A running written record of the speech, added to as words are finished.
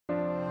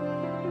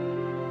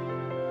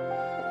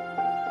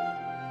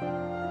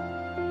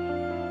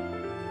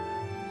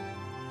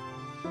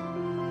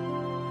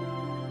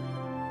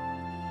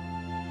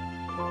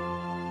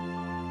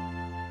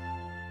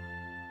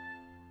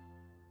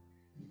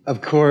Of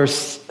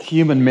course,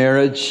 human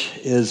marriage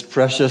is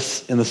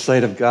precious in the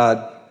sight of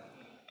God,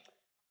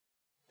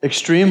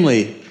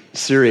 extremely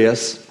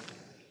serious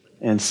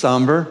and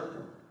somber,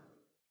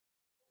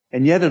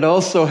 and yet it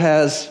also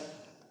has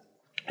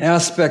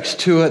aspects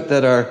to it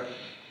that are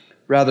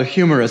rather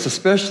humorous,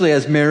 especially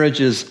as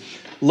marriage is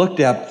looked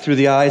at through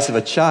the eyes of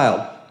a child.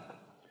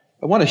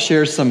 I want to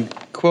share some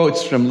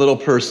quotes from little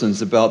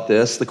persons about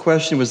this. The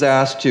question was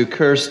asked to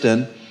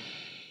Kirsten,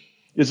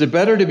 is it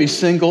better to be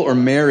single or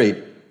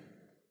married?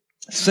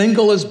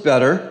 Single is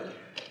better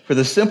for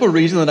the simple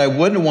reason that I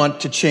wouldn't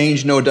want to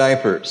change no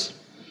diapers.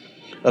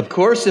 Of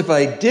course, if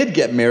I did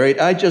get married,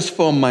 I'd just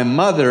phone my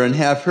mother and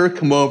have her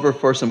come over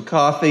for some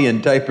coffee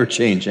and diaper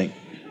changing.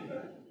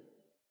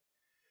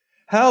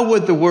 How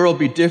would the world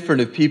be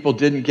different if people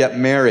didn't get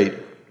married?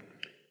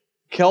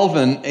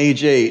 Kelvin,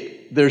 age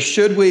 8, there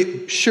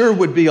sure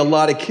would be a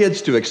lot of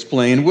kids to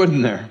explain,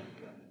 wouldn't there?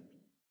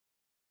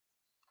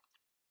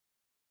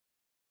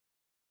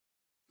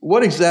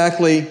 What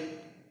exactly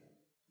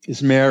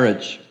is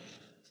marriage?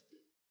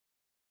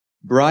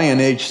 Brian,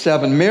 age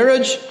 7,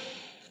 marriage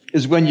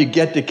is when you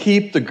get to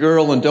keep the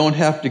girl and don't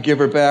have to give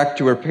her back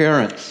to her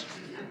parents.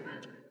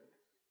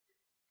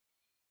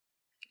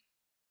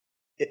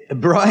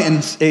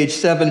 Brian's age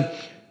 7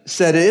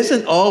 said, it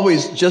isn't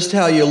always just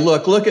how you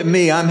look. Look at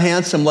me, I'm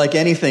handsome like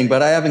anything,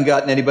 but I haven't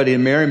gotten anybody to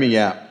marry me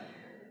yet.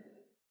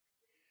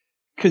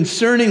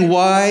 Concerning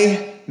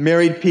why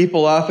married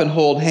people often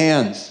hold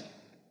hands,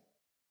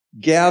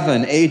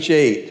 Gavin, age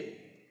 8,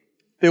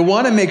 they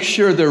want to make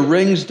sure their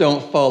rings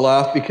don't fall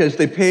off because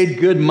they paid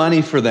good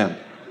money for them.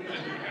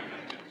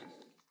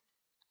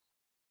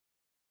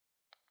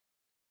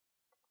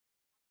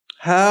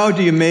 How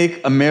do you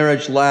make a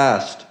marriage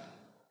last?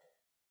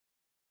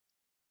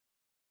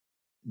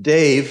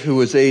 Dave, who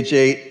was age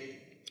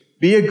 8,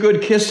 be a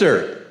good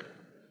kisser.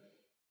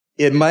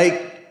 It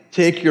might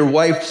take your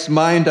wife's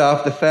mind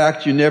off the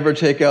fact you never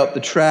take out the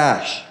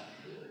trash.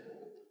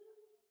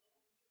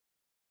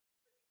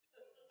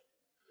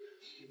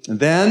 And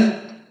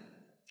then,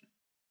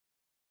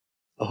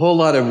 a whole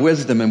lot of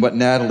wisdom in what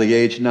Natalie,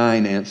 age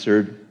 9,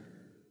 answered.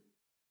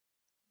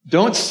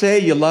 Don't say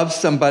you love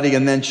somebody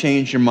and then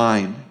change your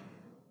mind.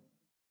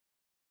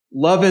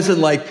 Love isn't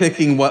like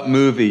picking what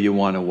movie you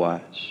want to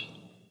watch.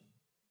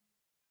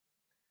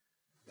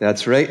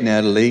 That's right,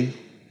 Natalie.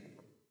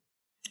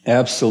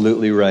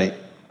 Absolutely right.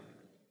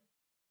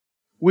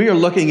 We are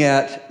looking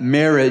at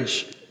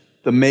marriage,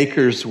 the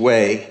Maker's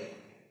way.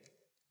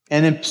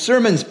 And in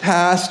sermons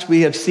past,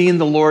 we have seen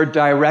the Lord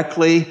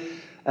directly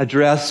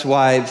address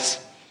wives.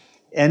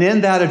 And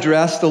in that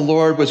address, the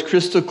Lord was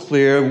crystal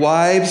clear.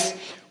 Wives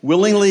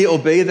willingly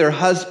obey their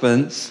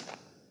husbands.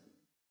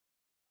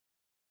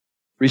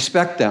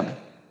 Respect them.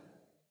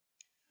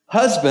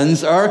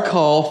 Husbands, our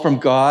call from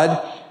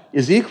God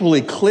is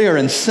equally clear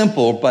and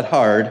simple, but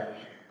hard.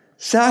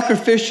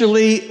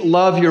 Sacrificially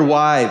love your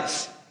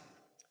wives.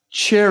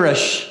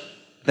 Cherish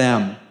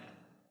them.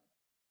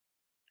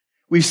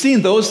 We've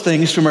seen those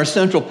things from our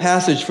central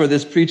passage for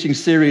this preaching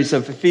series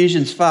of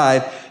Ephesians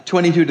 5,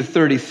 22 to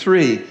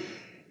 33.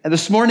 And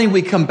this morning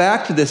we come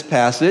back to this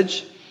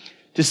passage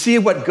to see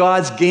what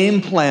God's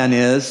game plan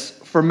is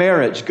for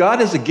marriage. God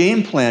has a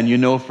game plan,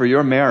 for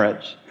your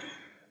marriage.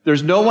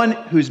 There's no one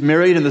who's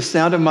married in the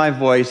sound of my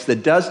voice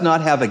that does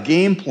not have a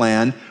game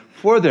plan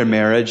for their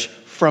marriage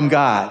from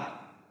God.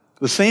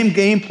 The same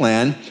game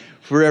plan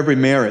for every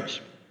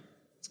marriage.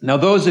 Now,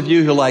 those of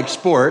you who like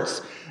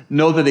sports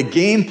know that a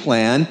game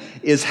plan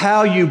is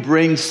how you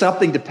bring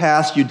something to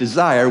pass you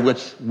desire,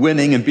 which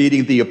winning and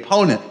beating the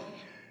opponent.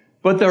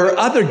 But there are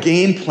other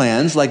game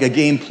plans, like a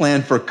game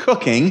plan for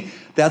cooking,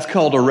 that's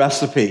called a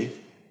recipe.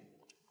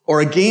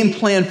 Or a game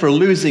plan for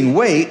losing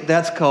weight,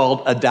 that's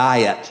called a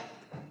diet.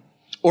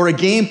 Or a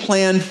game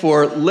plan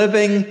for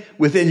living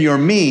within your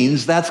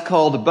means, that's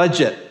called a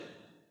budget.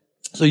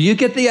 So you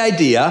get the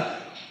idea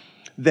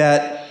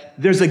that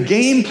there's a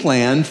game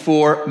plan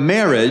for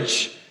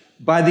marriage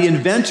by the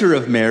inventor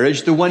of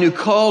marriage, the one who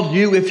called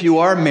you, if you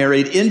are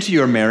married, into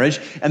your marriage.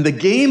 And the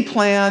game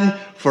plan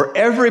for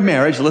every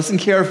marriage, listen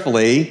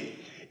carefully,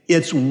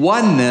 it's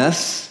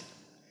oneness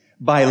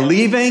by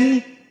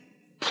leaving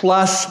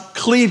plus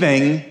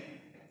cleaving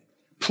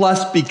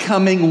plus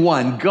becoming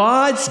one.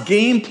 God's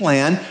game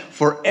plan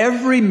for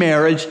every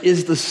marriage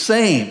is the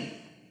same.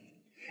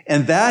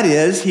 And that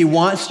is, He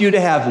wants you to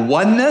have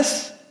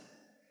oneness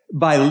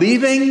by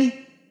leaving,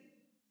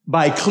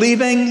 by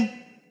cleaving,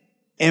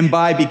 and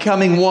by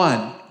becoming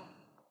one.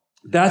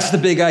 That's the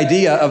big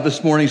idea of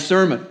this morning's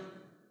sermon.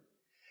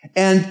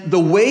 And the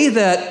way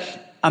that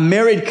a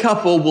married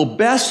couple will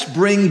best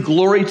bring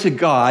glory to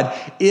God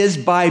is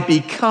by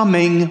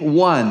becoming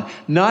one.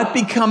 Not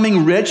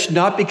becoming rich,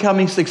 not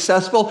becoming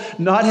successful,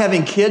 not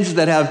having kids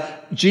that have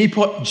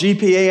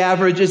GPA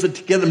averages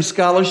that give them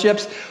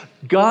scholarships.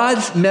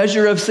 God's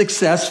measure of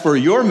success for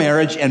your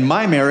marriage and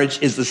my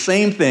marriage is the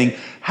same thing.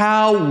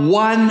 How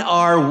one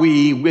are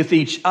we with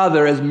each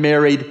other as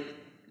married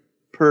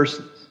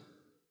persons?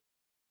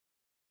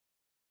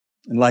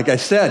 And like I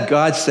said,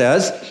 God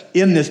says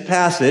in this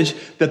passage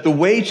that the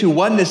way to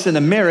oneness in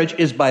a marriage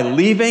is by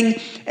leaving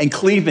and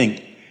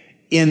cleaving.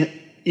 In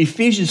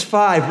Ephesians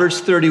 5,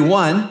 verse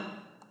 31,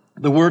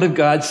 the Word of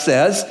God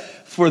says,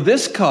 "For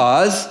this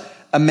cause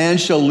a man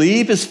shall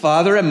leave his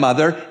father and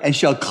mother and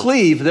shall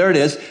cleave," there it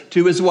is,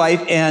 "to his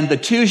wife, and the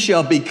two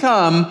shall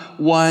become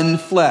one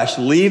flesh."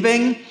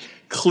 Leaving,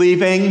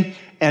 cleaving,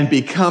 and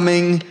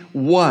becoming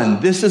one.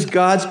 This is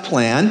God's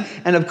plan.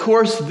 And of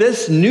course,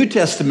 this New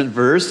Testament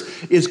verse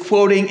is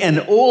quoting an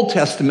Old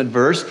Testament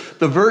verse,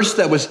 the verse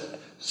that was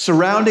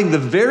surrounding the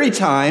very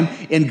time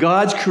in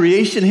God's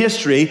creation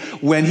history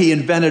when he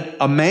invented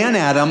a man,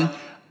 Adam,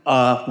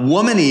 a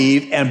woman,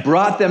 Eve, and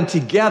brought them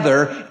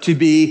together to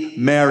be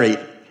married.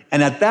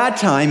 And at that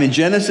time, in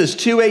Genesis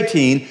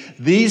 2:18,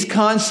 these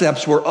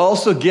concepts were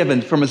also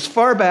given from as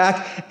far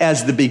back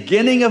as the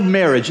beginning of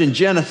marriage in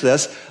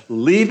Genesis: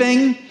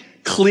 leaving,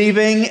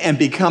 cleaving, and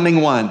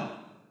becoming one.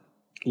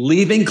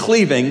 Leaving,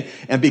 cleaving,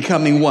 and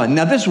becoming one.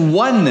 Now, this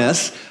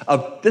oneness,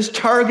 this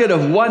target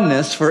of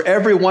oneness for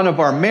every one of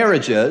our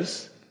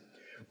marriages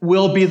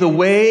will be the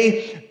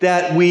way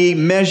that we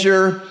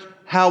measure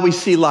how we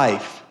see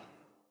life.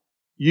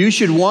 You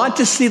should want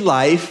to see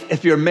life,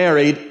 if you're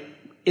married,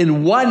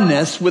 in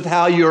oneness with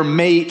how your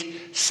mate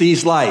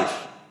sees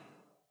life.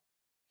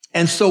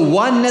 And so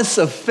oneness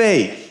of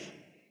faith,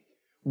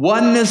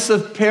 oneness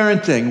of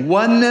parenting,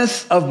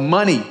 oneness of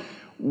money,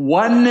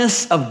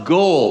 oneness of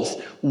goals,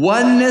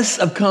 oneness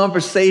of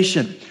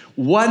conversation,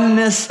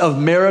 oneness of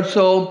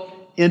marital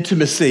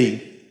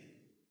intimacy.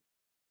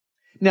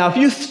 Now, if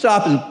you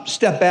stop and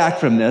step back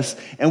from this,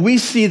 and we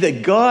see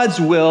that God's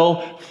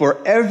will for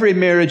every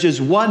marriage is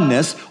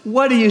oneness,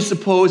 what do you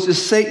suppose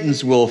is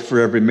Satan's will for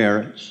every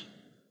marriage?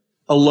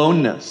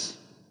 Aloneness.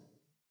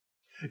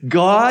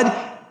 God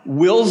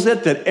wills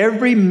it that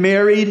every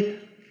married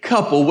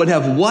couple would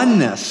have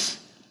oneness.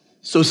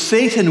 So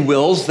Satan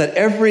wills that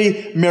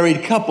every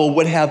married couple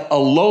would have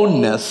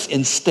aloneness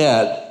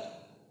instead.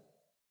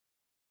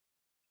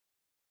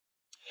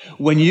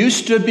 When you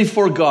stood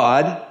before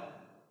God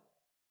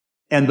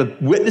and the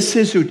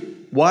witnesses who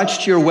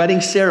watched your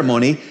wedding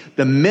ceremony,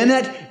 the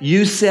minute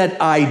you said,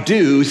 "I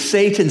do,"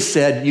 Satan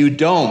said, "You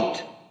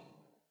don't."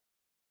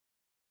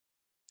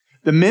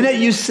 The minute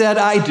you said,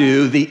 "I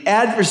do," the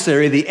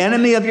adversary, the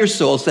enemy of your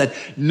soul, said,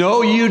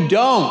 "No, you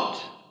don't."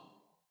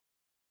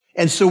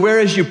 And so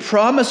whereas you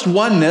promised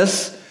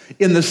oneness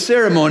in the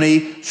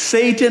ceremony,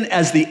 Satan,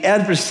 as the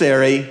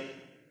adversary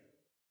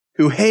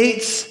who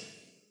hates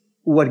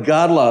what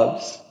God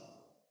loves,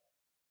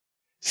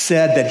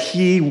 said that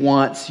he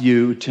wants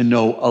you to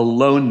know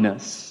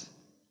aloneness,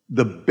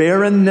 the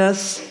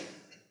barrenness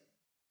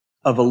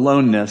of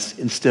aloneness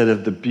instead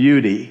of the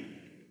beauty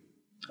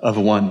of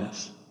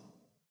oneness.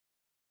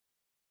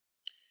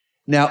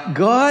 Now,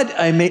 God,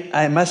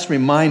 I must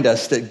remind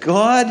us that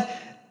God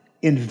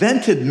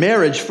invented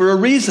marriage for a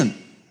reason.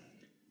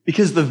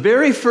 Because the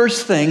very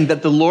first thing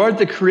that the Lord,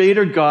 the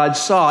Creator God,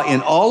 saw in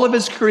all of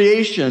his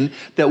creation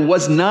that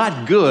was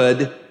not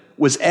good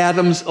was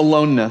Adam's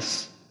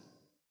aloneness.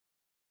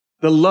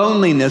 The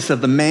loneliness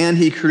of the man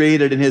he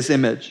created in his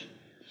image.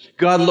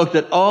 God looked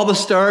at all the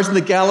stars in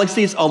the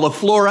galaxies, all the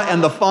flora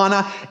and the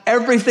fauna,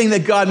 everything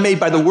that God made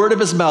by the word of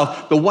his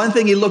mouth. The one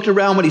thing he looked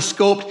around when he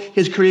scoped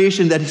his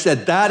creation that he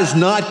said, "That is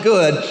not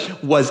good,"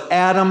 was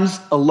Adam's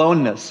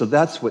aloneness. So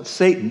that's what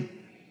Satan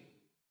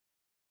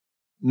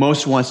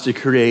most wants to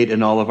create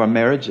in all of our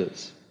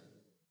marriages.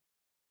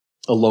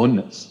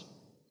 Aloneness.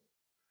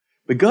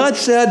 But God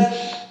said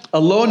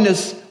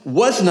aloneness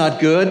was not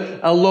good,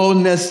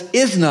 aloneness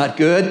is not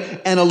good,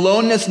 and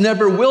aloneness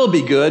never will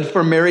be good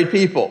for married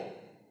people.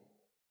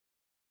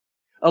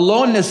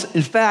 Aloneness,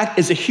 in fact,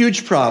 is a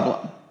huge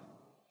problem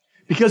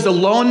because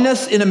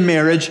aloneness in a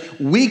marriage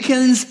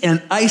weakens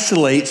and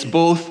isolates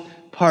both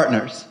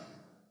partners.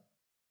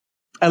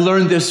 I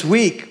learned this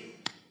week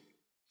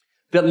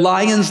that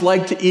lions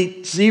like to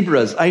eat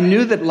zebras. I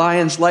knew that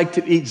lions like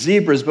to eat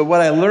zebras, but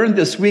what I learned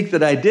this week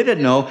that I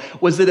didn't know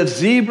was that if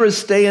zebras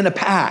stay in a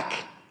pack,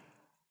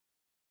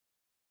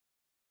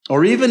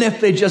 or even if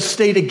they just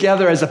stay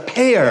together as a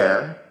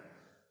pair,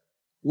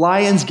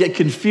 lions get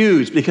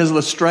confused because of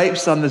the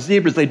stripes on the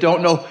zebras. They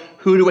don't know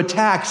who to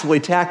attack, so they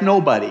attack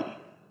nobody.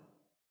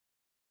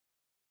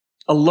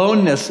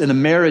 Aloneness in a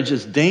marriage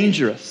is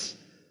dangerous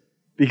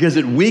because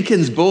it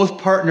weakens both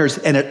partners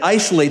and it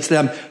isolates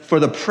them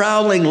for the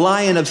prowling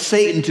lion of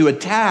Satan to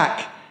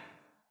attack.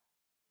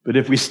 But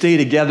if we stay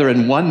together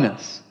in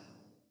oneness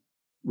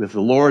with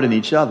the Lord and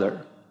each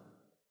other,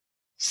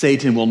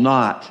 Satan will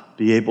not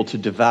be able to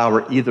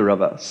devour either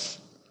of us.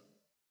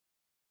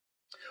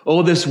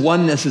 Oh, this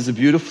oneness is a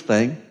beautiful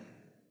thing.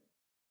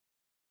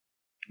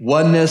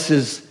 Oneness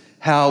is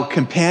how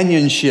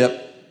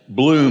companionship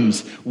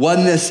blooms.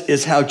 Oneness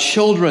is how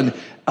children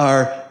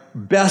are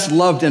best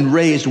loved and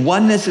raised.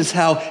 Oneness is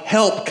how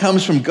help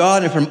comes from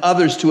God and from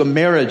others to a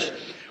marriage.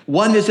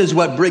 Oneness is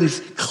what brings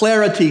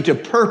clarity to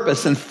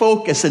purpose and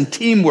focus and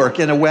teamwork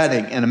in a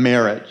wedding and a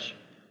marriage.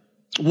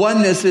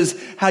 Oneness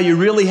is how you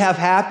really have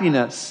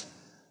happiness.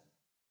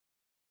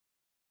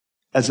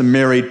 as a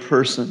married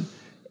person.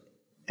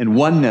 And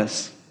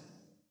oneness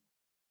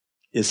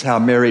is how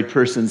married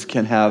persons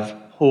can have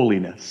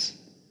holiness.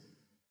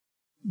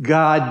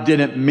 God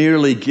didn't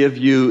merely give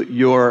you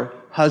your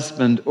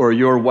husband or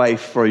your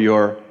wife for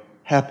your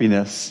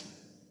happiness.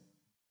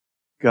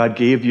 God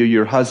gave you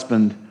your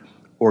husband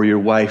or your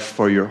wife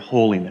for your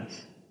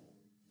holiness,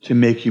 to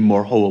make you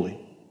more holy.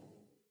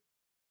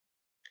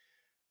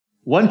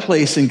 One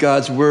place in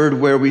God's Word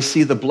where we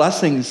see the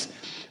blessings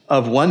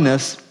of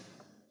oneness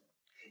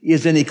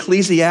is in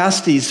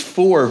Ecclesiastes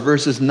 4,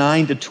 verses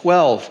 9 to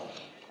 12.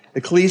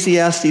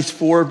 Ecclesiastes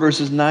 4,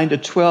 verses 9 to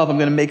 12. I'm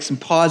going to make some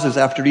pauses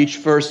after each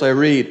verse I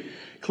read.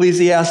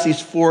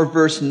 Ecclesiastes 4,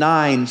 verse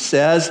 9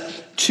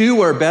 says,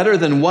 "Two are better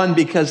than one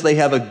because they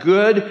have a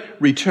good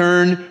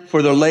return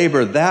for their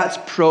labor." That's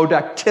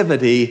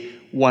productivity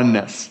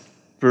oneness.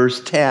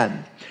 Verse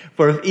 10,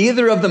 "For if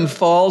either of them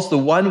falls, the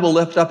one will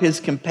lift up his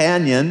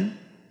companion.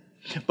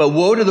 But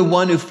woe to the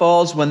one who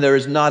falls when there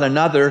is not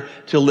another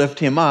to lift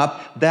him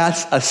up."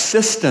 That's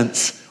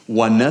assistance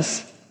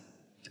oneness.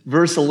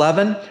 Verse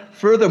 11,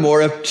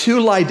 "Furthermore, if two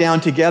lie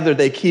down together,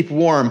 they keep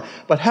warm.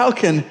 But how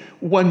can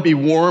one be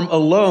warm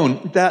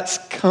alone?" That's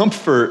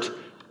comfort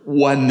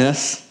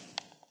oneness.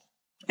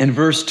 And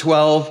verse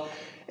 12,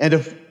 "And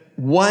if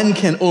one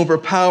can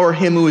overpower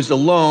him who is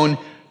alone,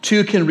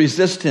 two can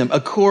resist him.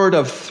 A cord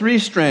of 3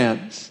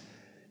 strands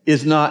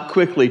is not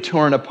quickly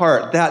torn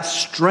apart." That's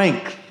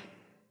strength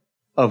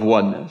of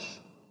oneness.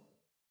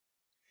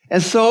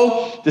 And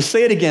so, to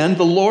say it again,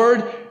 the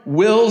Lord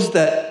wills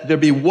that there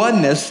be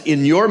oneness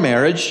in your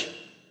marriage,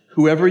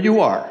 whoever you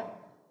are.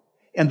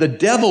 And the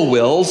devil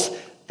wills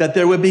that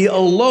there would be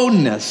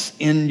aloneness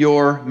in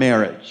your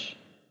marriage.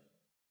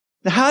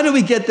 Now, how do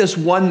we get this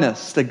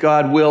oneness that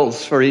God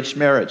wills for each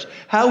marriage?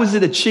 How is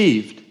it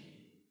achieved?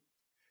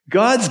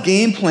 God's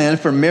game plan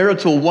for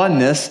marital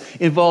oneness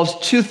involves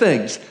 2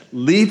 things: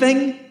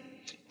 leaving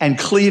and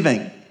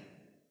cleaving.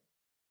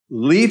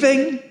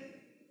 Leaving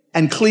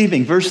and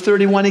cleaving. Verse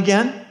 31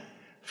 again.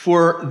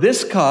 "For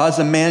this cause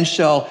a man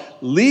shall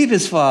leave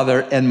his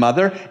father and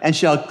mother and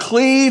shall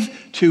cleave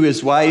to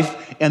his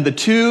wife, and the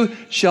two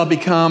shall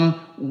become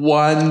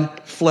one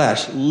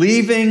flesh."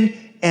 Leaving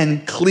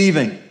and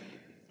cleaving.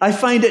 I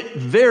find it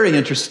very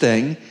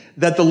interesting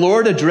that the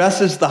Lord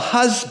addresses the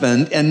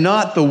husband and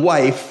not the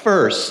wife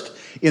first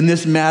in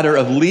this matter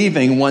of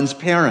leaving one's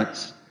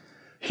parents.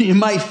 You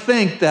might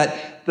think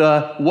that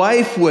the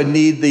wife would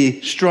need the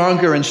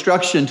stronger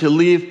instruction to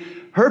leave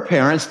her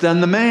parents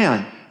than the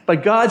man.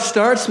 But God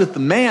starts with the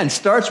man,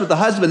 starts with the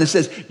husband, and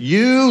says,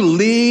 you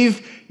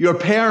leave your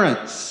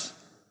parents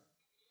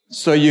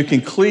so you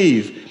can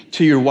cleave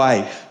to your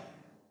wife.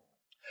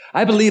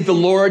 I believe the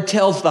Lord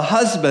tells the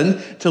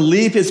husband to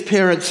leave his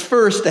parents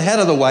first ahead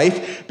of the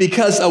wife,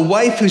 because a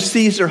wife who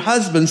sees her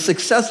husband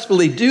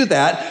successfully do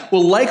that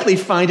will likely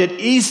find it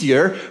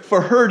easier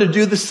for her to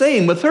do the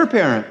same with her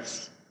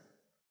parents.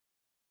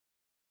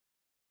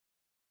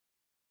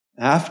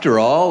 After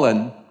all,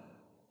 and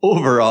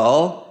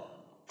overall,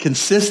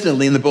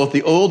 consistently in both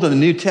the Old and the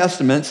New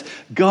Testaments,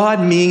 God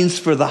means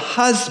for the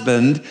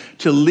husband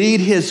to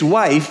lead his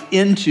wife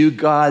into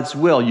God's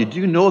will. You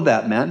do know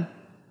that, men?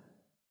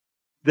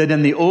 That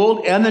in the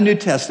Old and the New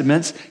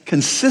Testaments,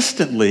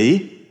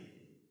 consistently,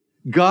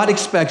 God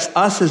expects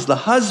us as the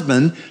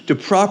husband to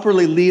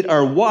properly lead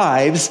our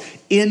wives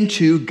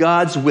into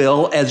God's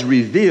will as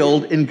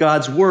revealed in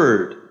God's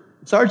word.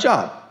 It's our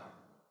job.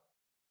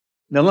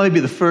 Now, let me be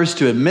the first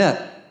to admit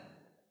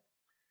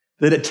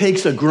that it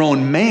takes a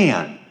grown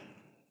man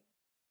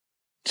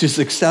to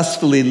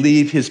successfully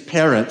leave his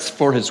parents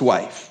for his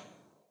wife.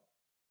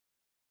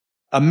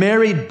 A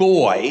married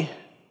boy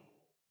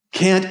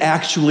can't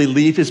actually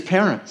leave his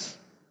parents.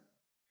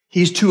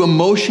 He's too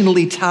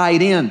emotionally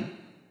tied in.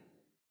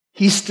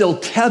 He's still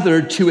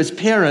tethered to his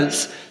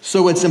parents,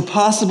 so it's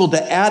impossible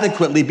to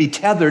adequately be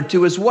tethered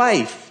to his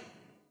wife.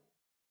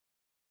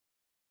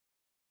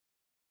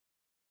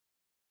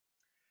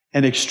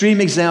 An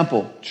extreme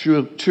example,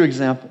 true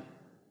example.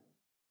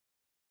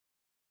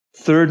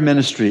 Third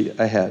ministry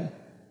I had.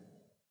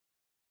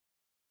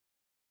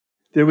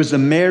 There was a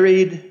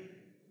married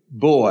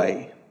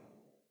boy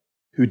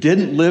who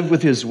didn't live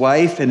with his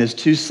wife and his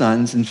 2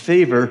 sons in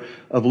favor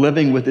of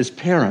living with his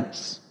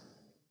parents.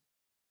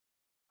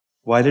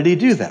 Why did he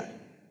do that?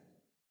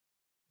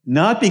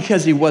 Not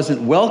because he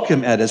wasn't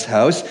welcome at his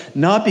house,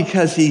 not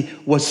because he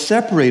was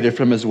separated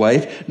from his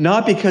wife,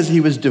 not because he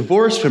was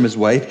divorced from his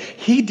wife.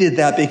 He did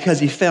that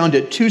because he found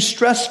it too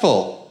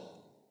stressful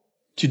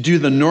to do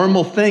the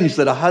normal things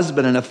that a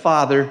husband and a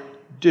father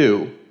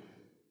do.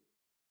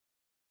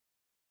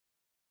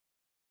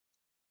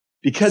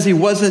 Because he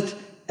wasn't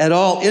at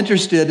all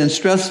interested in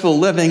stressful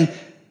living,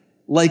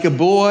 like a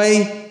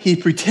boy, he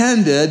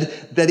pretended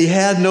that he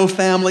had no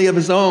family of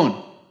his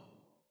own.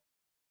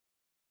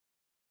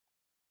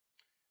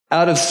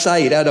 Out of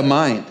sight, out of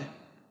mind.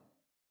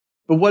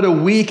 But what a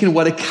weak and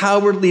what a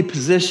cowardly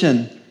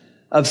position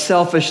of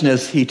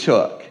selfishness he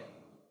took.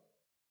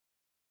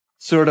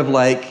 Sort of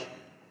like,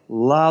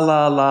 la,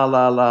 la, la,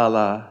 la, la,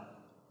 la,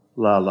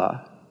 la,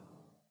 la.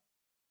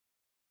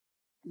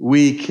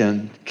 weak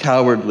and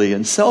cowardly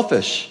and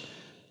selfish.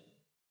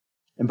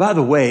 And by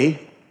the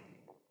way,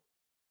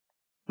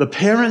 the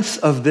parents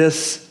of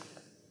this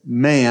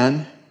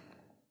man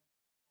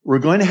are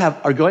going to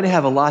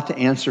have a lot to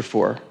answer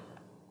for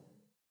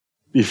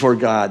before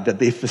God, that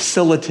they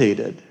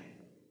facilitated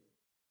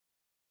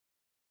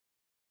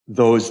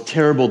those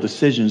terrible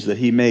decisions that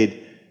he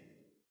made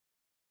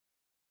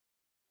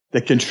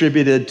that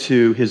contributed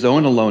to his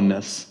own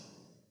aloneness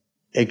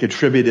and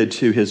contributed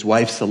to his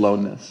wife's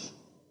aloneness.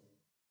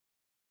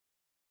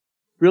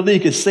 Really, you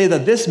could say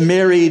that this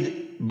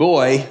married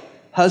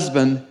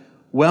husband,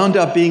 wound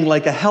up being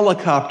like a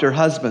helicopter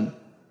husband.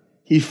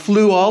 He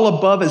flew all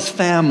above his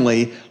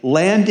family,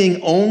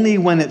 landing only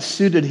when it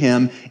suited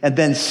him, and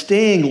then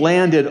staying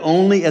landed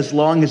only as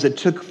long as it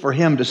took for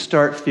him to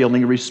start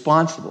feeling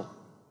responsible.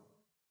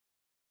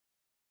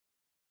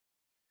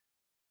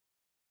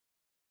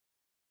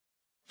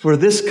 For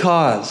this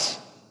cause,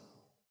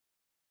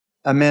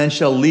 a man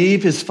shall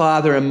leave his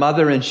father and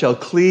mother and shall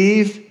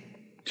cleave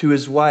to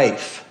his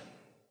wife,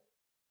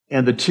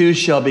 and the two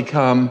shall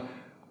become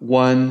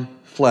one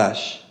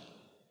flesh.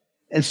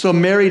 And so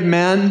married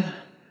men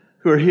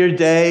who are here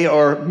today,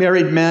 or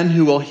married men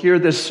who will hear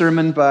this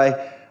sermon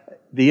by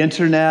the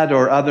internet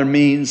or other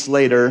means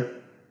later,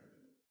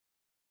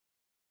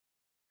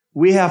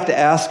 we have to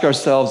ask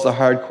ourselves a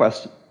hard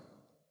question.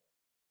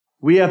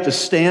 We have to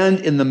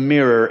stand in the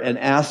mirror and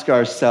ask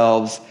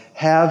ourselves,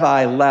 have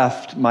I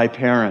left my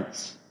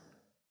parents?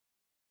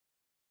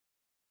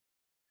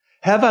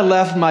 Have I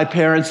left my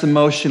parents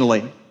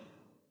emotionally?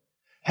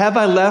 Have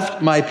I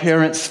left my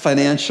parents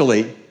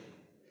financially?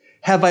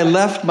 Have I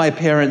left my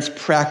parents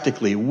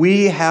practically?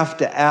 We have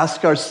to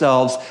ask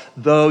ourselves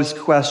those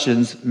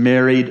questions,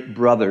 married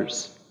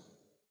brothers.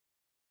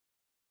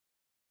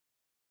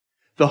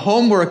 The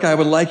homework I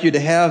would like you to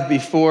have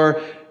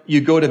before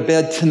you go to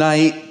bed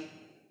tonight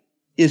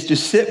is to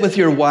sit with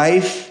your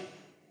wife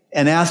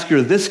and ask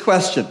her this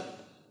question.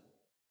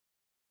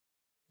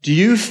 Do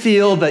you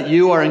feel that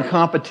you are in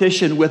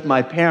competition with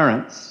my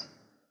parents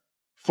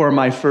for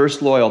my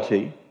first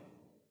loyalty?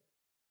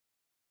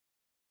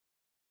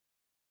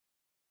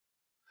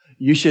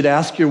 You should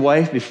ask your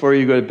wife before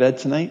you go to bed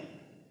tonight,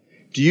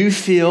 do you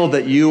feel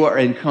that you are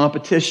in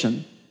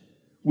competition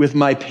with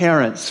my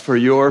parents for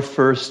your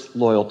first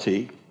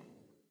loyalty?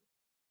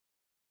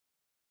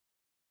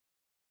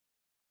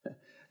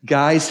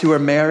 Guys who are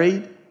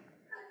married,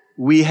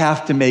 we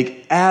have to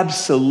make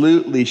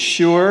absolutely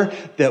sure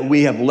that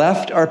we have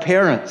left our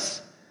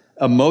parents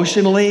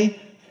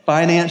emotionally,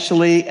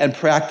 financially, and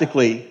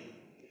practically.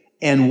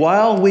 And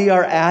while we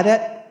are at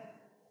it,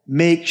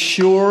 make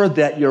sure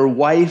that your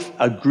wife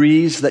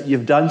agrees that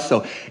you've done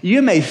so.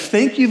 You may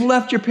think you've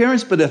left your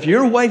parents, but if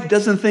your wife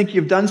doesn't think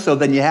you've done so,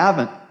 then you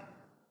haven't.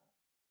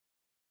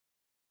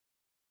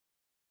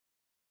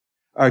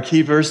 Our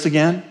key verse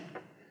again,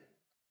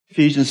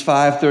 Ephesians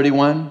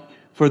 5:31.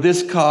 For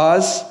this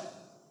cause,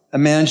 a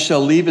man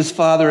shall leave his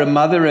father and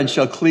mother and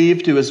shall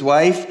cleave to his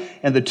wife,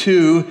 and the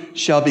two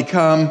shall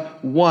become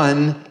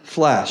one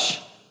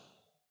flesh.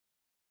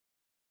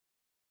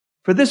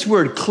 For this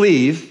word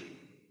cleave,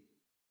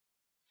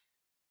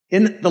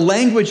 in the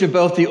language of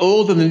both the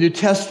Old and the New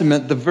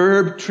Testament, the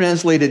verb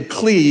translated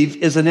cleave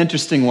is an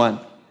interesting one.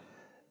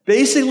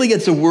 Basically,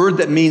 it's a word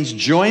that means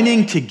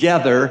joining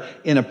together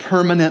in a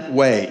permanent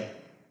way.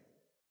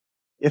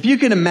 If you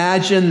can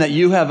imagine that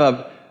you have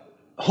a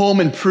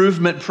home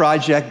improvement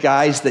project,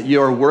 guys, that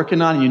you're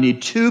working on, and you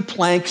need 2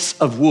 planks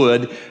of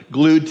wood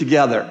glued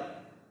together.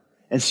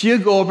 And so you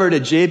go over to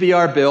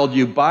JBR Build,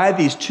 you buy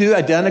these 2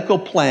 identical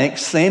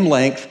planks, same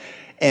length,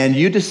 and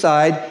you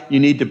decide you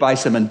need to buy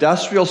some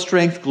industrial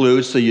strength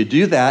glue, so you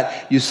do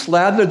that. You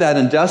slather that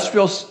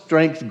industrial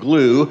strength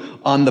glue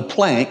on the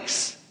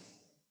planks,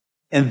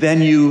 and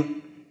then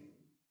you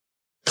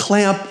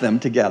clamp them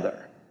together.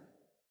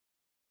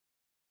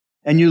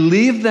 And you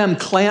leave them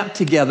clamped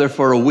together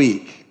for a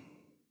week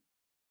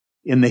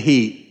in the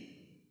heat.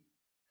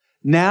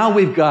 Now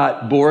we've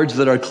got boards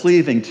that are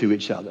cleaving to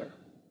each other.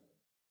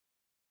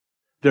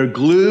 They're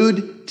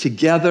glued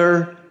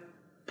together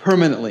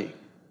permanently.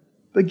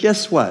 But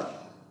guess what?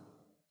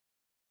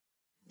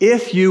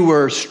 If you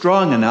were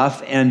strong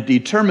enough and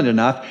determined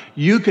enough,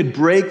 you could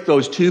break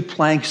those 2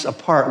 planks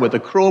apart with a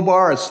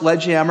crowbar, a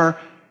sledgehammer,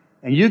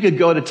 and you could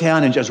go to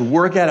town and just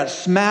work at it,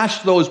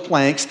 smash those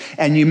planks,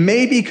 and you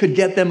maybe could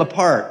get them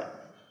apart.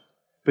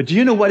 But do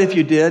you know what if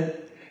you did?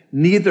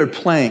 Neither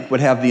plank would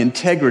have the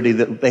integrity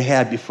that they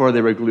had before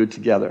they were glued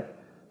together.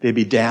 They'd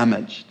be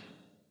damaged.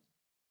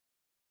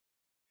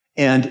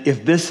 And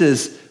if this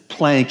is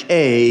plank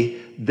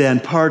A, then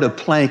part of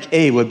plank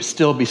A would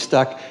still be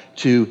stuck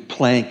to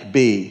plank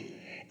B.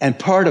 And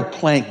part of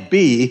plank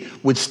B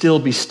would still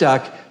be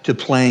stuck to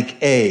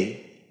plank A.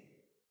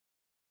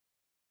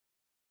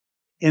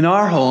 In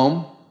our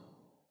home,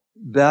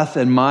 Beth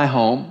and my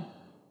home,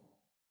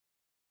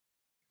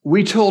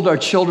 we told our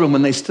children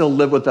when they still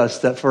live with us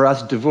that for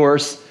us,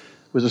 divorce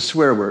was a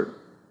swear word.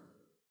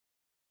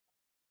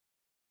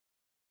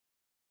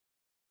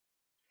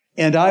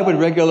 And I would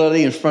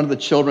regularly, in front of the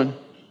children,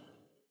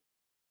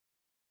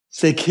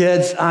 say,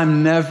 kids,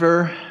 I'm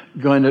never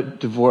going to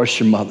divorce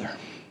your mother.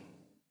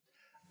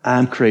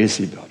 I'm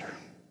crazy about her.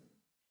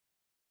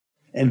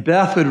 And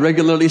Beth would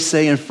regularly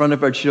say in front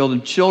of our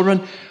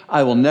children,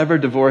 I will never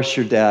divorce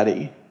your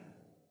daddy.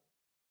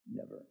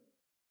 Never.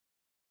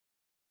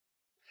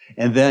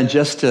 And then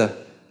just to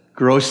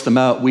gross them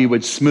out, we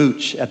would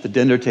smooch at the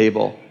dinner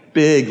table.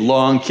 Big,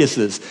 long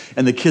kisses.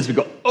 And the kids would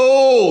go,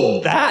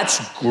 oh,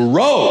 that's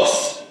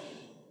gross.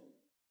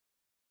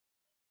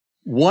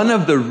 One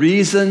of the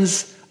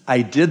reasons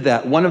I did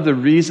that, one of the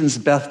reasons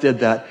Beth did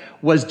that,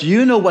 was, do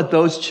you know what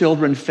those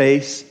children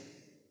face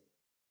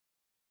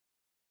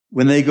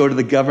when they go to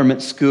the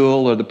government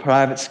school or the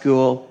private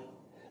school?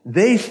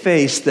 They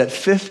face that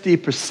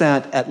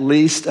 50% at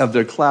least of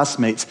their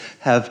classmates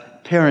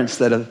have parents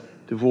that have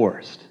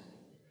divorced.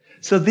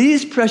 So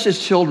these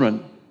precious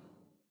children,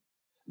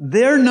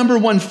 their number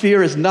one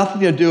fear is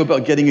nothing to do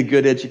about getting a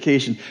good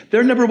education.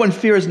 Their number one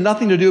fear is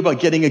nothing to do about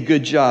getting a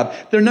good job.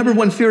 Their number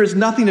one fear is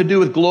nothing to do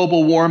with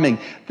global warming.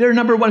 Their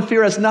number one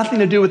fear has nothing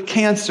to do with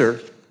cancer.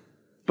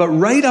 But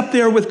right up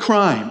there with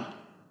crime,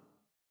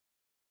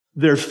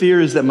 their fear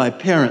is that my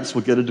parents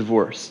will get a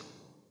divorce.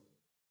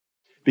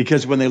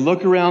 Because when they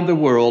look around the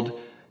world,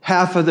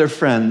 half of their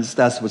friends,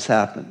 that's what's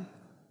happened.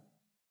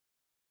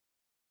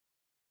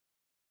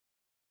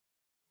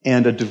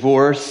 And a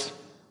divorce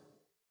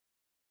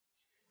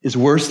is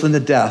worse than the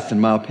death, in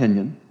my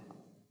opinion.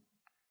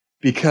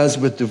 Because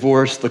with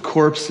divorce, the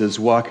corpses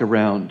walk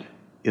around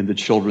in the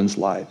children's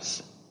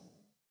lives.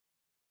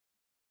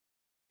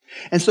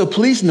 And so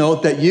please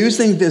note that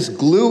using this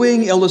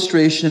gluing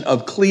illustration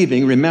of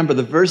cleaving, remember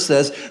the verse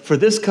says, for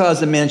this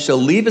cause a man shall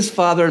leave his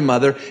father and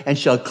mother and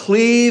shall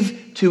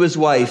cleave to his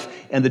wife,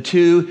 and the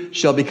two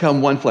shall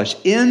become one flesh.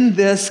 In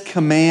this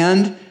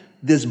command,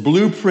 this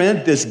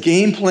blueprint, this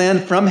game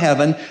plan from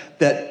heaven,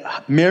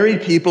 that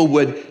married people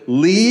would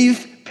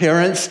leave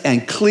parents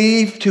and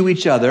cleave to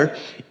each other,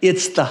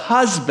 it's the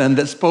husband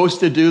that's supposed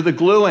to do the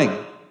gluing.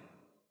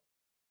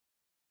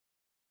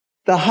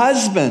 The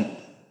husband.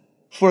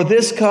 For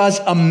this cause,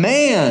 a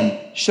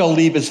man shall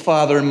leave his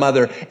father and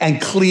mother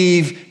and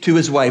cleave to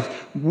his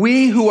wife.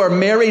 We who are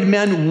married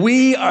men,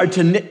 we are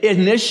to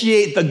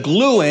initiate the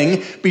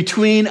gluing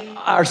between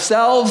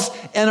ourselves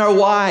and our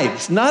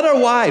wives. Not our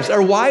wives.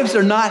 Our wives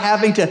are not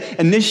having to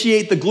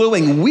initiate the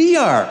gluing. We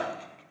are.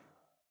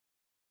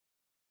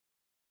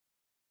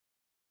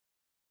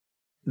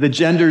 The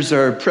genders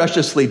are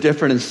preciously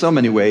different in so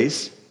many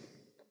ways.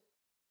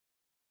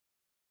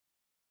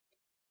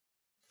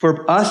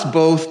 For us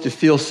both to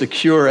feel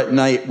secure at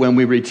night when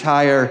we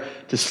retire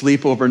to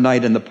sleep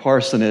overnight in the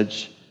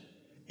parsonage,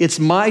 it's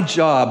my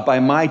job, by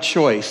my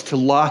choice, to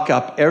lock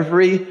up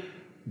every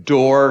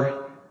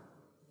door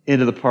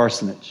into the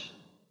parsonage.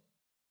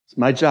 It's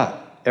my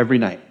job every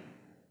night.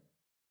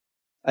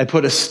 I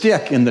put a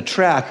stick in the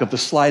track of the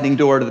sliding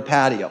door to the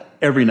patio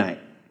every night.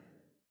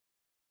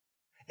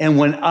 And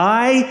when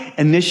I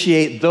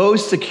initiate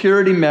those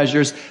security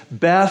measures,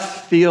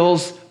 Beth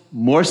feels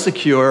more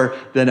secure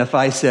than if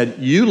I said,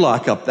 you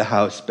lock up the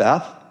house,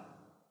 Beth.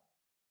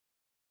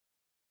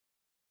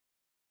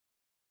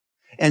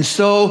 And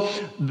so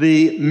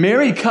the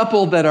married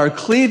couple that are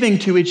cleaving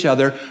to each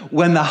other,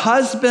 when the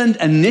husband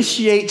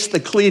initiates the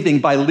cleaving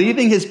by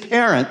leaving his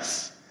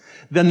parents,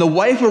 then the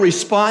wife will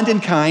respond in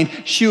kind.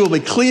 She will be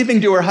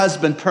cleaving to her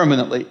husband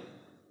permanently,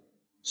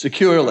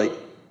 securely.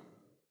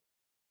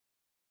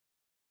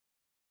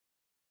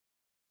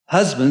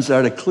 Husbands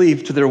are to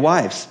cleave to their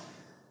wives.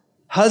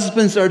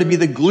 Husbands are to be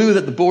the glue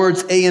that the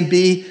boards A and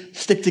B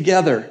stick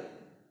together.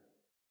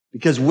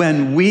 Because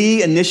when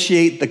we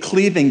initiate the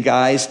cleaving,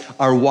 guys,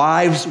 our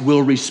wives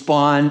will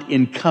respond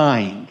in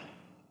kind.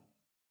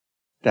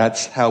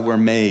 That's how we're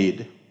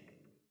made.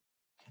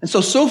 And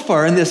so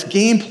far in this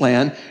game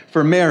plan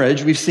for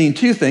marriage, we've seen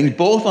two things,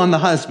 both on the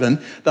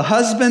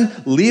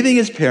husband leaving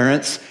his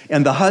parents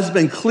and the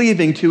husband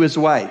cleaving to his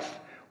wife.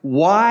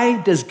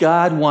 Why does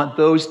God want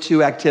those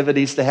two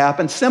activities to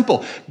happen?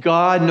 Simple.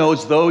 God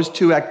knows those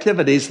two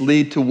activities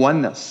lead to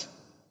oneness.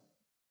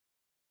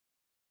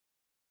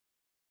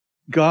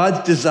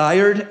 God's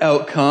desired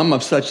outcome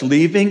of such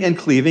leaving and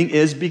cleaving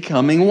is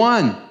becoming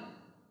one.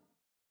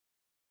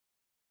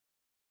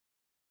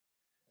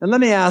 And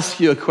let me ask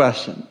you a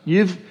question.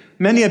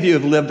 Many of you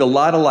have lived a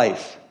lot of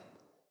life.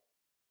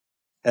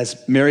 As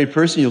a married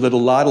person, you lived a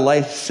lot of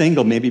life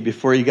single, maybe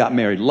before you got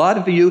married. A lot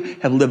of you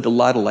have lived a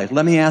lot of life.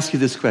 Let me ask you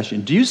this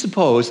question. Do you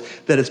suppose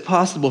that it's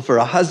possible for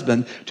a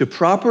husband to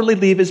properly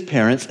leave his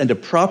parents and to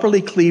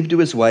properly cleave to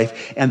his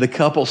wife, and the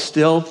couple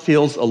still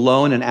feels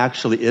alone and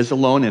actually is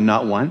alone and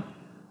not one?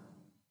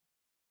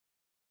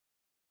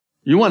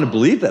 You want to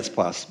believe that's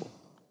possible.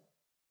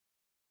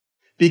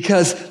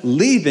 Because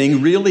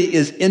leaving really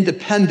is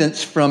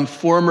independence from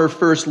former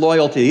first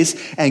loyalties,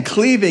 and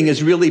cleaving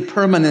is really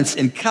permanence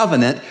in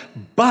covenant.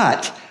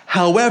 But,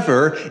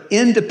 however,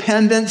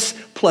 independence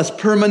plus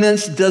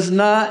permanence does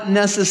not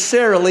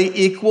necessarily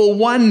equal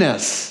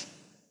oneness.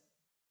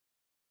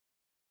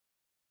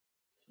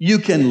 You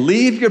can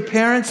leave your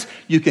parents,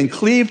 you can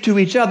cleave to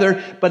each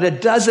other, but it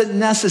doesn't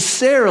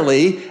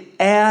necessarily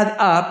add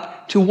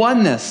up to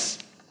oneness.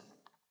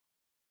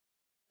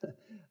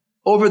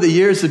 Over the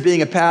years of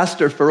being a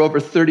pastor for over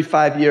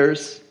 35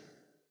 years,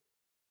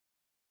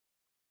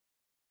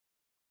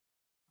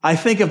 I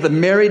think of the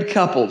married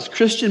couples,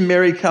 Christian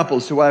married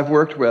couples who I've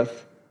worked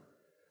with,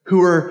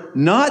 who are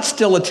not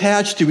still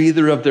attached to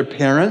either of their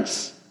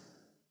parents.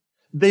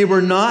 They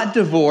were not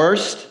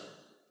divorced,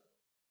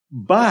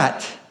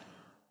 but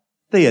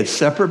they had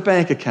separate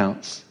bank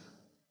accounts.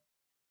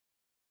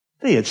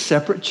 They had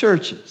separate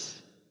churches.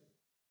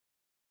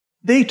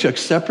 They took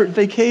separate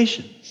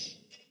vacations.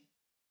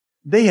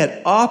 They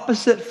had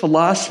opposite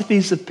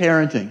philosophies of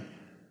parenting.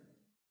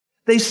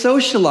 They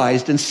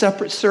socialized in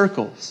separate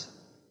circles.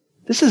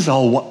 This is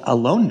all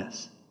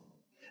aloneness.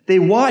 They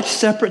watched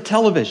separate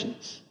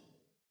televisions.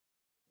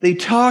 They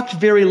talked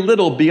very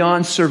little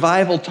beyond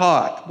survival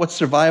talk. What's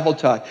survival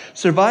talk?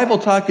 Survival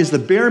talk is the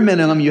bare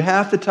minimum you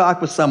have to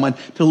talk with someone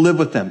to live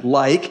with them.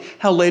 Like,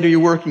 how late are you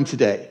working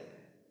today?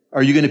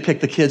 Are you going to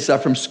pick the kids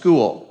up from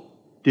school?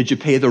 Did you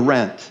pay the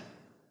rent?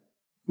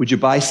 Would you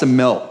buy some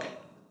milk?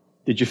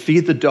 Did you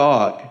feed the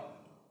dog?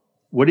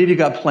 What have you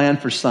got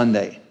planned for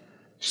Sunday?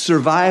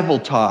 Survival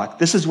talk.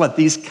 This is what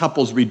these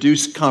couples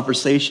reduced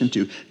conversation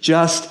to.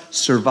 Just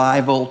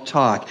survival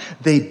talk.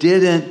 They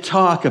didn't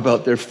talk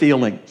about their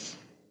feelings.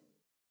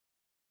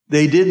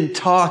 They didn't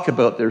talk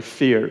about their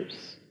fears.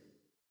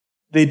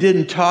 They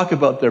didn't talk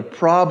about their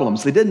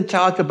problems. They didn't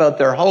talk about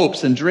their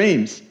hopes and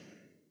dreams.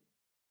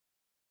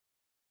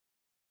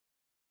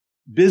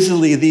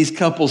 Busily, these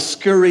couples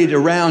scurried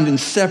around in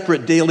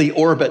separate daily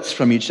orbits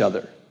from each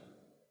other.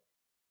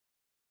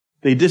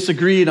 They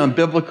disagreed on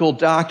biblical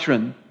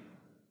doctrine.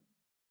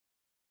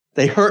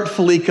 They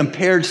hurtfully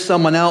compared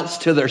someone else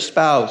to their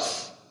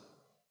spouse,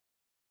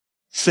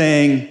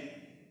 saying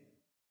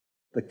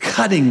the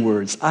cutting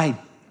words, "I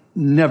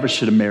never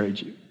should have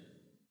married you."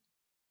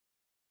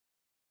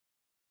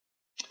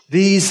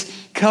 These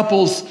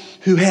couples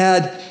who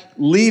had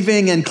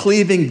leaving and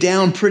cleaving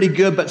down pretty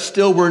good, but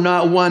still were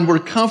not one, were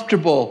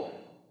comfortable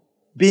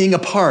being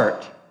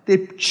apart.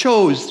 They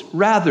chose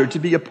rather to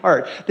be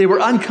apart. They were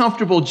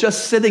uncomfortable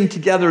just sitting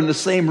together in the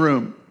same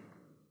room.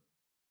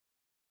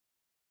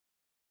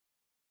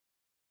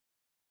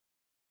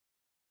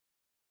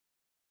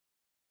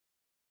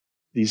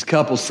 These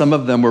couples, some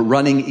of them were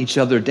running each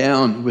other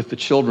down with the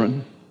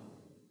children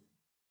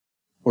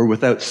or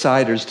with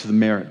outsiders to the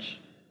marriage.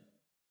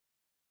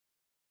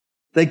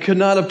 They could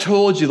not have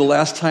told you the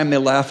last time they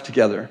laughed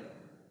together.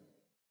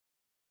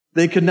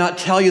 They could not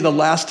tell you the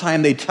last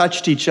time they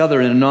touched each other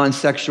in a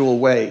non-sexual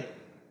way.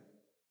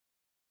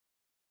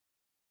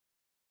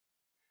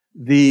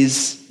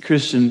 These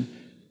Christian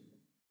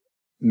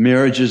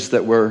marriages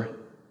that were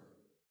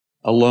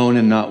alone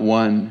and not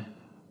one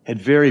had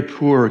very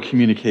poor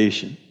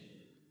communication.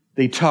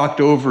 They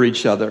talked over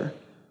each other.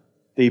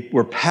 They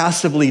were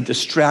passively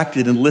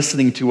distracted and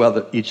listening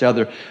to each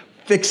other,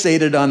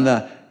 fixated on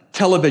the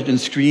television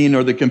screen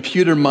or the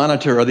computer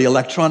monitor or the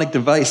electronic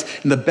device.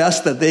 And the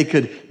best that they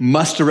could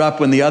muster up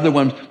when the other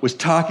one was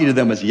talking to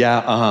them was,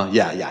 yeah.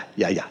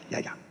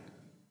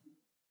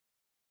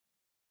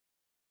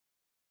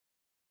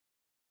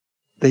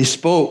 They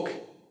spoke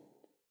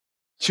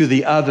to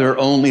the other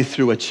only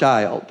through a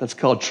child. That's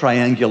called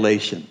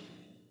triangulation.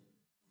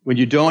 When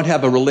you don't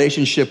have a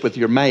relationship with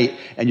your mate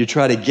and you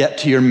try to get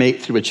to your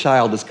mate through a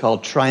child, it's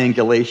called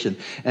triangulation,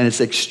 and it's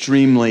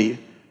extremely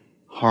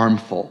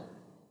harmful.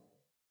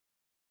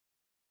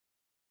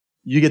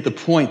 You get the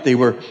point. They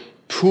were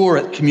poor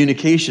at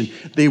communication.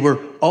 They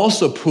were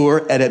also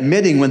poor at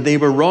admitting when they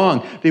were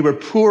wrong. They were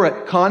poor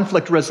at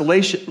conflict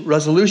resolution.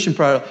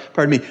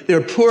 They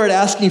were poor at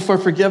asking for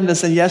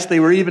forgiveness, and yes, they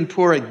were even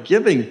poor at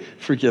giving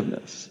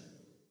forgiveness.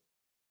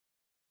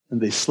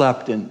 And they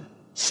slept in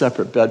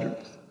separate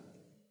bedrooms.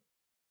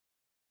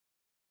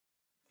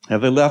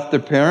 Have they left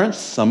their parents?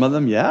 Some of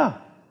them, yeah.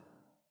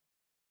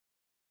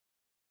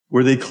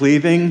 Were they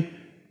cleaving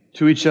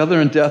to each other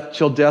and death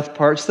till death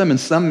parts them? In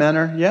some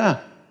manner,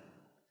 yeah.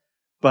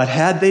 But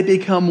had they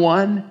become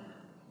one?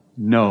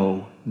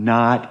 No,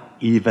 not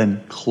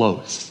even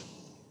close.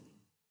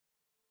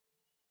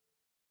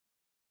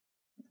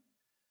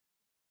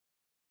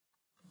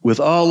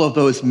 With all of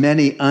those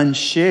many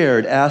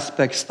unshared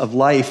aspects of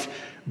life,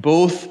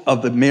 both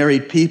of the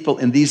married people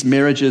in these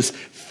marriages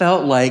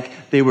felt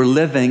like they were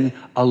living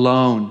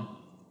alone.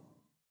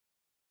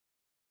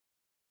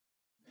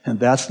 And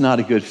that's not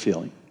a good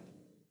feeling.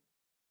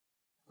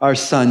 Our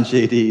son,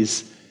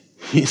 he's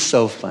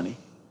so funny.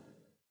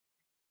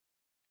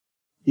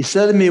 He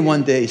said to me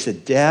one day, he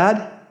said,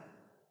 "Dad,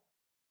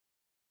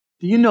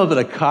 do you know that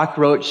a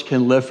cockroach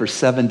can live for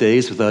 7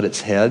 days without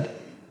its head?"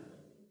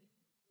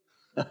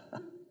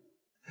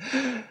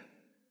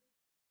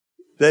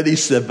 Then he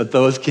said, "But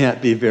those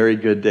can't be very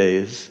good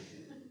days."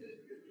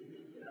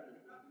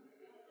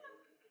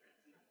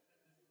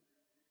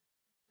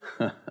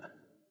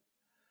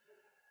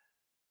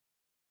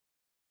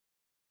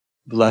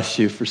 Bless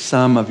you. For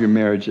some of your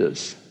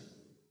marriages,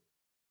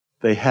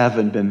 they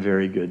haven't been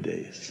very good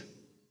days.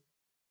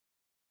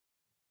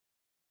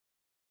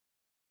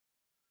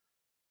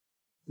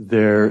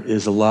 there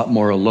is a lot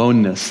more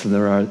aloneness than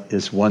there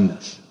is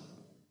oneness.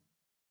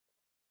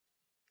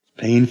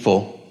 It's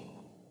painful.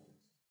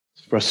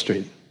 It's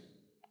frustrating.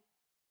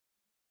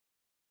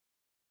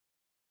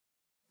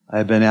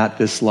 I've been at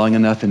this long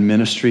enough in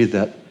ministry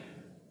that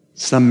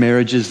some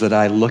marriages that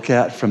I look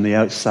at from the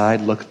outside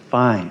look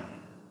fine.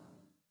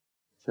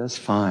 It says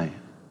fine.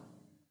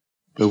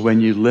 But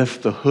when you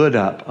lift the hood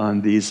up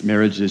on these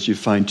marriages, you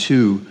find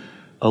two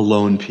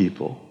alone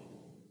people.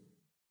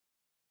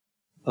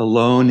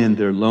 Alone in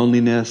their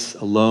loneliness,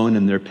 alone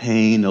in their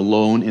pain,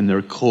 alone in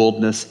their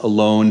coldness,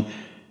 alone.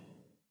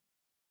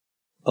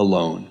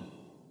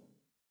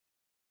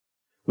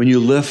 When you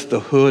lift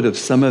the hood of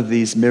some of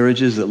these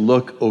marriages that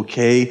look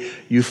okay,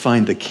 you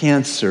find the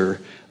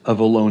cancer of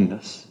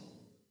aloneness.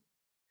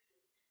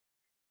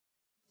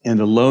 And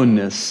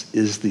aloneness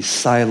is the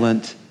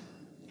silent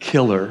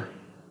killer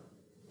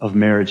of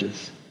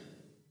marriages.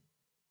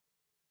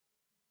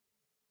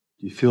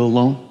 Do you feel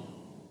alone?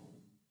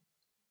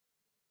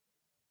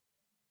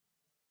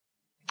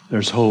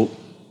 There's hope.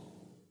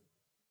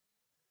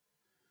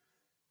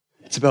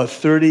 It's about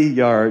 30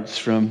 yards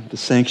from the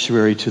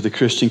sanctuary to the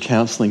Christian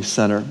Counseling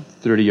Center,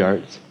 30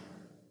 yards.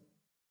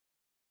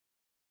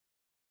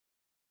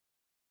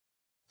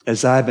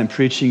 As I've been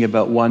preaching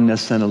about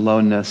oneness and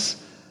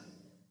aloneness,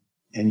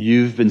 and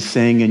you've been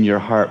saying in your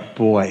heart,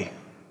 boy,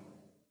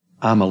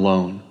 I'm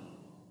alone.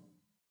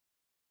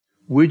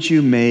 Would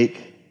you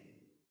make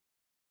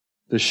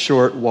the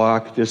short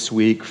walk this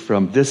week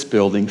from this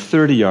building,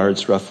 30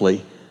 yards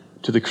roughly,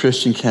 to the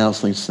Christian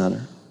Counseling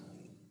Center?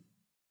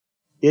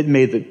 It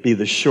may be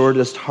the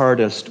shortest,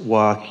 hardest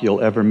walk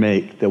you'll ever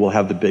make that will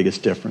have the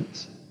biggest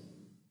difference.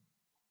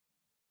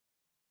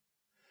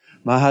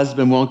 My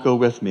husband won't go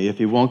with me. If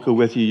he won't go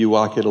with you, you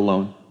walk it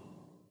alone.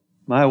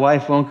 My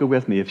wife won't go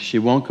with me. If she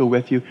won't go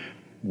with you,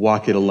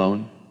 walk it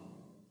alone.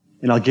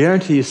 And I'll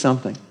guarantee you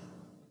something.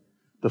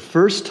 The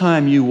first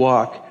time you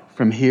walk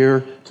from here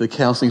to the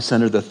counseling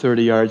center, the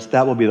 30 yards,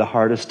 that will be the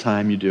hardest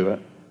time you do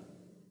it.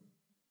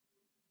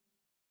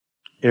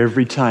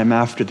 Every time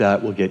after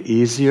that will get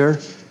easier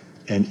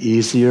and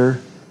easier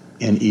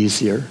and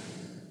easier,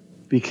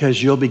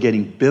 because you'll be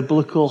getting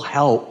biblical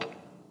help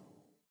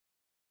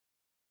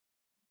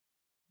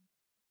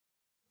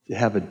to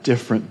have a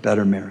different,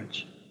 better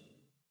marriage.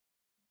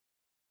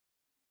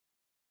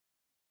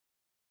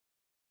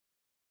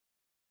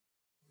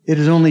 It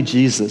is only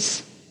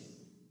Jesus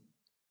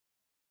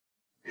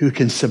who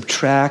can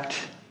subtract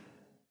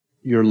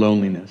your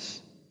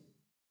loneliness.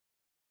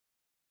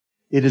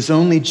 It is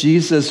only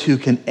Jesus who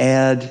can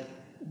add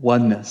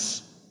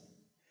oneness.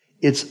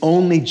 It's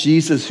only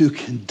Jesus who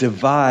can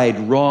divide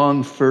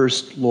wrong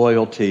first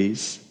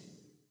loyalties.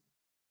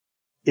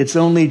 It's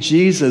only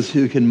Jesus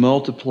who can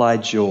multiply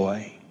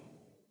joy.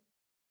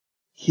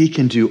 He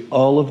can do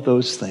all of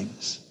those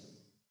things.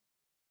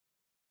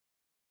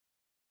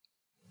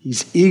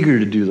 He's eager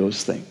to do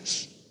those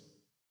things.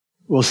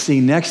 We'll see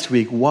next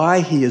week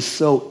why he is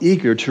so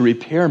eager to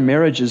repair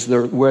marriages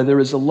where there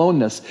is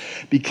aloneness.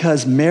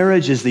 Because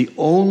marriage is the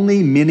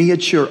only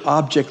miniature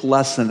object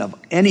lesson of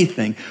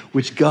anything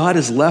which God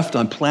has left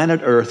on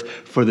planet Earth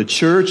for the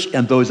church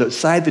and those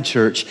outside the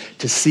church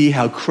to see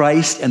how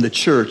Christ and the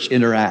church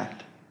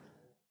interact.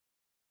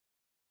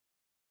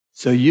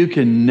 So you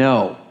can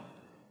know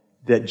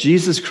that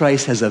Jesus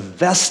Christ has a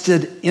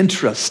vested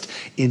interest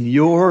in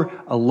your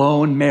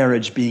alone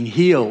marriage being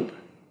healed.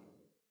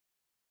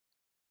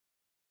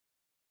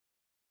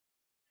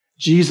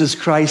 Jesus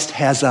Christ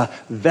has a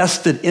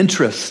vested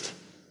interest,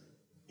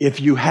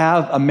 if you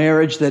have a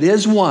marriage that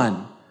is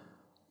one,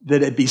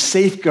 that it be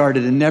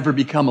safeguarded and never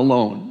become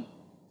alone.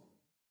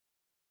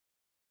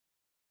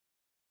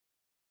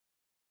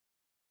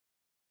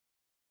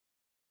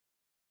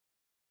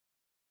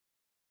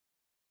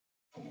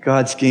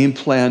 God's game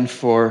plan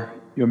for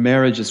your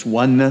marriage is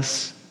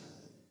oneness,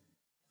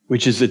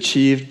 which is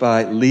achieved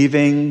by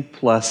leaving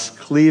plus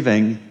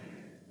cleaving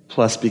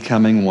plus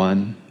becoming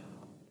one.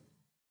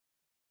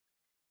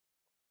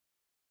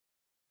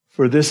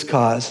 For this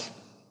cause,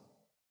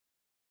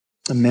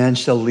 a man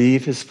shall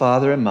leave his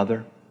father and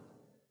mother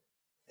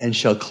and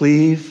shall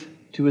cleave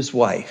to his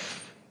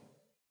wife,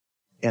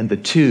 and the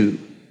two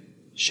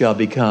shall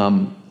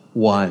become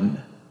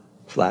one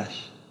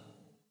flesh.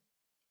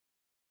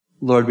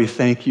 Lord, we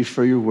thank you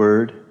for your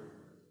word.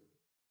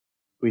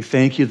 We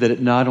thank you that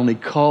it not only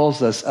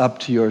calls us up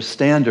to your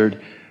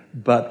standard,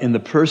 but in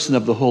the person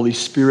of the Holy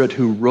Spirit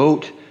who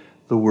wrote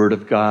the word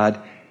of God,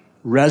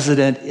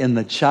 resident in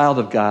the child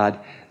of God,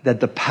 that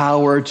the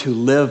power to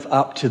live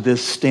up to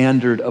this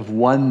standard of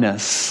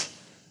oneness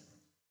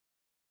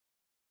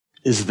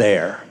is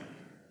there.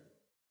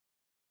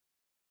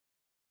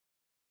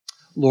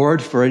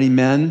 Lord, for any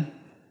men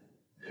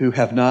who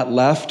have not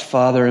left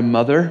father and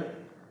mother,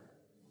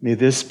 may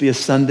this be a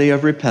Sunday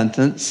of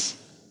repentance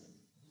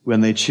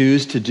when they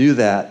choose to do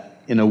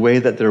that in a way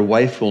that their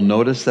wife will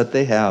notice that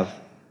they have.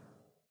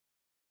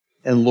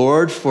 And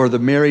Lord, for the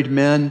married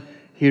men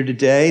here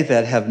today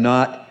that have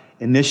not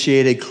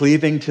initiated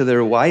cleaving to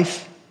their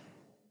wife,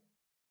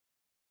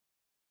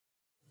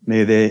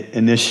 may they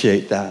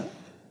initiate that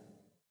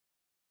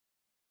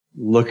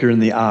look her in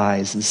the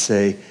eyes and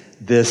say,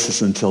 this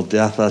is until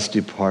death us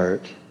do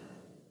part.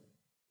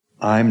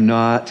 I'm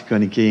not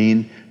going to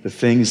gain the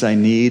things I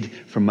need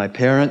from my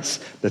parents,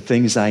 the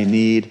things I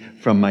need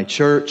from my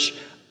church.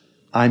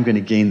 I'm going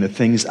to gain the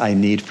things I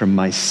need from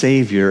my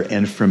Savior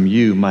and from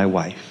you, my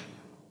wife.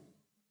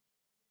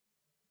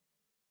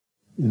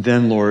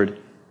 Then, Lord,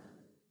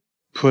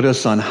 put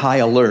us on high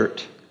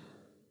alert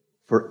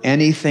for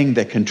anything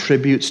that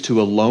contributes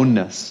to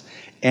aloneness,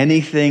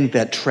 anything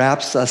that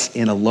traps us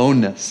in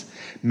aloneness.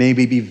 May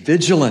we be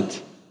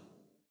vigilant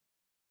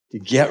to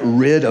get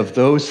rid of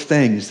those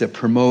things that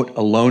promote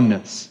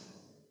aloneness.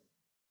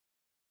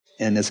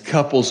 And as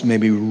couples, may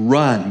we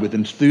run with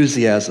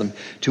enthusiasm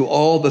to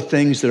all the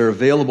things that are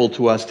available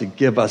to us to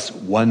give us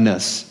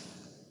oneness.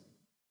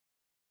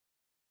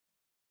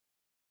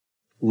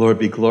 Lord,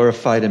 be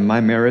glorified in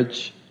my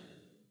marriage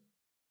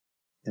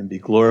and be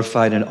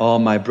glorified in all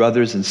my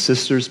brothers and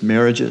sisters'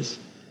 marriages.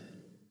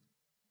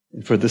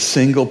 And for the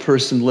single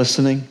person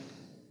listening,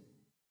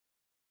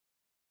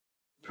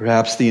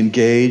 perhaps the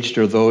engaged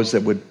or those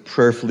that would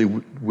prayerfully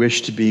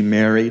wish to be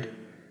married,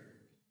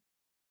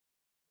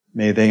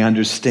 may they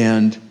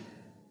understand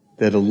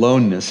that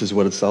aloneness is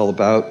what it's all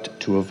about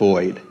to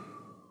avoid.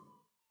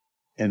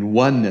 And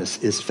oneness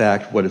is, in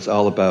fact, what it's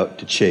all about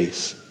to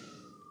chase.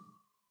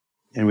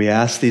 And we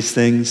ask these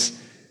things,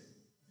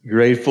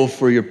 grateful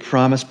for your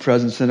promised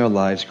presence in our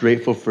lives,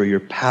 grateful for your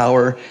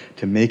power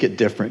to make it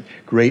different,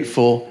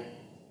 grateful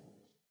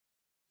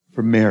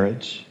for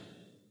marriage,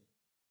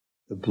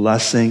 the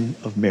blessing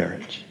of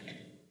marriage.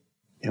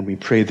 And we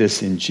pray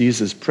this in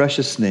Jesus'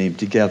 precious name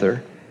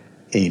together.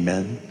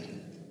 Amen.